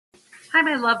Hi,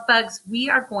 my love bugs. We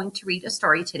are going to read a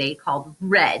story today called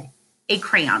Red, a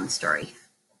crayon story.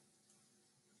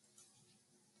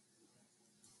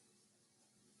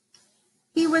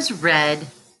 He was red,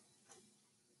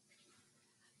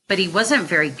 but he wasn't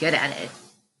very good at it.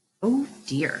 Oh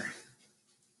dear.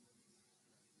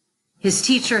 His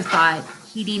teacher thought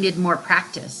he needed more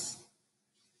practice.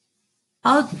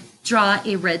 I'll draw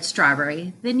a red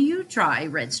strawberry, then you draw a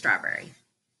red strawberry.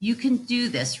 You can do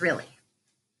this, really.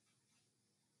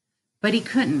 But he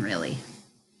couldn't really.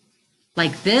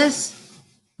 Like this?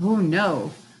 Oh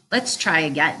no, let's try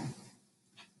again.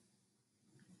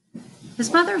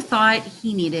 His mother thought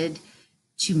he needed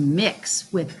to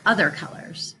mix with other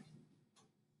colors.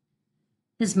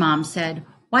 His mom said,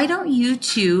 "Why don't you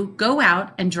two go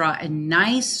out and draw a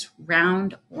nice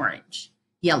round orange?"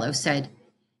 Yellow said,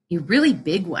 "A really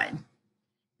big one."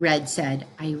 Red said,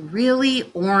 "A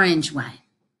really orange one."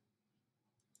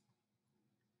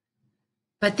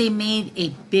 But they made a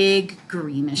big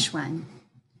greenish one.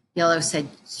 Yellow said,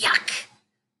 "Yuck."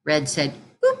 Red said,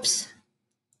 "Oops."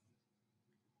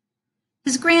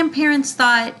 His grandparents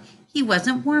thought he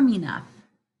wasn't warm enough.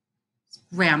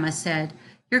 Grandma said,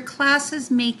 "Your class is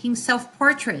making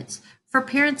self-portraits for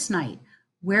Parents' Night.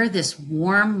 Wear this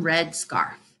warm red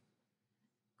scarf."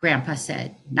 Grandpa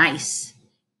said, "Nice.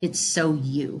 It's so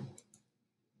you."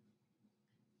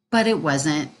 But it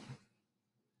wasn't.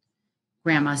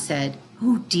 Grandma said,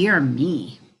 "Oh dear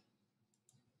me."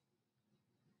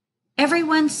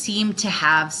 Everyone seemed to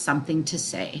have something to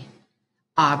say.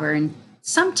 Auburn,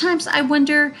 "Sometimes I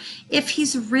wonder if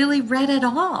he's really red at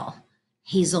all."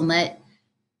 Hazelnut,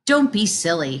 "Don't be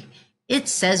silly. It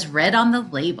says red on the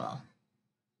label."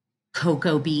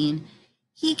 Cocoa Bean,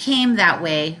 "He came that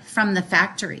way from the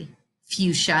factory."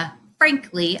 Fuchsia,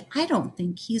 "Frankly, I don't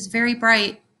think he's very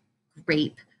bright."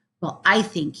 Grape, "Well, I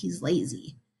think he's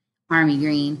lazy." Army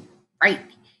Green, "Right.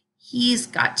 He's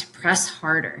got to press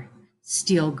harder."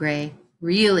 Steel Gray,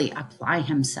 "Really apply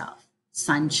himself."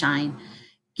 Sunshine,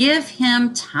 "Give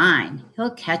him time.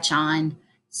 He'll catch on."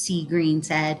 Sea Green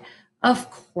said, "Of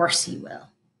course he will."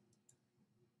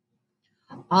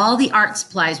 All the art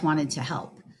supplies wanted to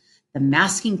help. The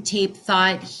masking tape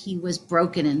thought he was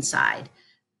broken inside.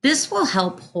 "This will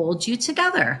help hold you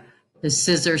together." The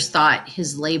scissors thought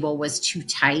his label was too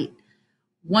tight.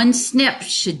 "One snip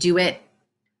should do it."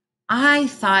 I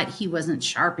thought he wasn't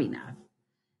sharp enough.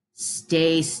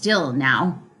 "Stay still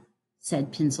now,"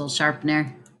 said Pencil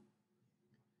Sharpener.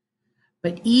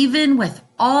 But even with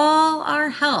all our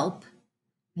help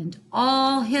and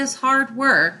all his hard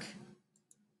work,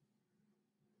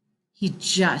 he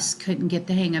just couldn't get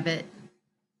the hang of it.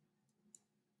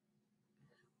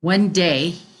 One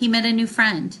day, he met a new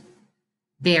friend.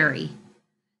 Barry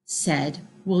said,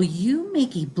 "Will you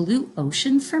make a blue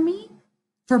ocean for me,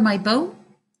 for my boat?"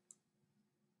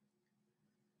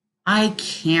 "I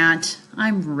can't.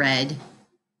 I'm red.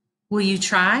 Will you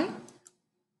try?"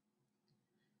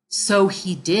 So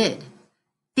he did.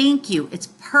 "Thank you. It's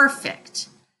perfect."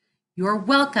 "You're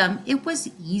welcome. It was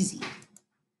easy."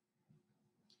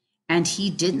 And he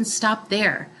didn't stop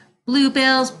there.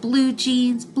 Bluebells, blue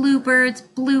jeans, bluebirds,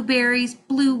 blueberries,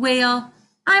 blue whale.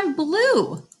 I'm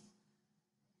blue.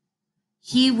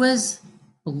 He was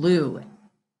blue,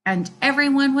 and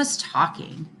everyone was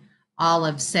talking.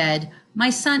 Olive said, "My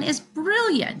son is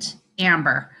brilliant."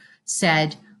 Amber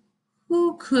said,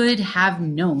 "Who could have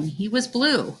known he was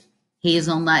blue?"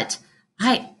 Hazelnut,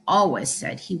 "I always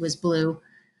said he was blue."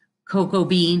 Cocoa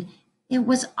Bean, "It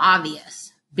was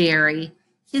obvious." Berry,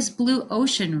 "His blue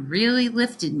ocean really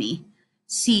lifted me."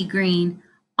 Sea Green,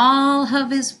 "All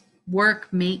of his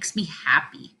work makes me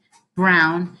happy."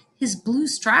 Brown, "His blue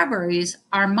strawberries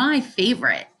are my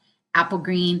favorite." Apple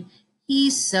Green,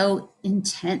 "He's so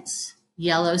intense."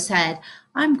 Yellow said,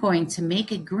 "I'm going to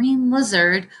make a green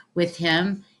lizard with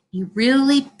him, a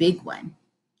really big one."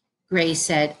 Gray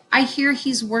said, "I hear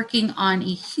he's working on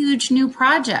a huge new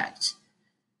project."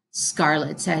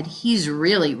 Scarlet said, "He's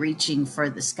really reaching for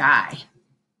the sky."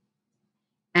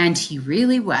 And he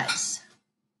really was.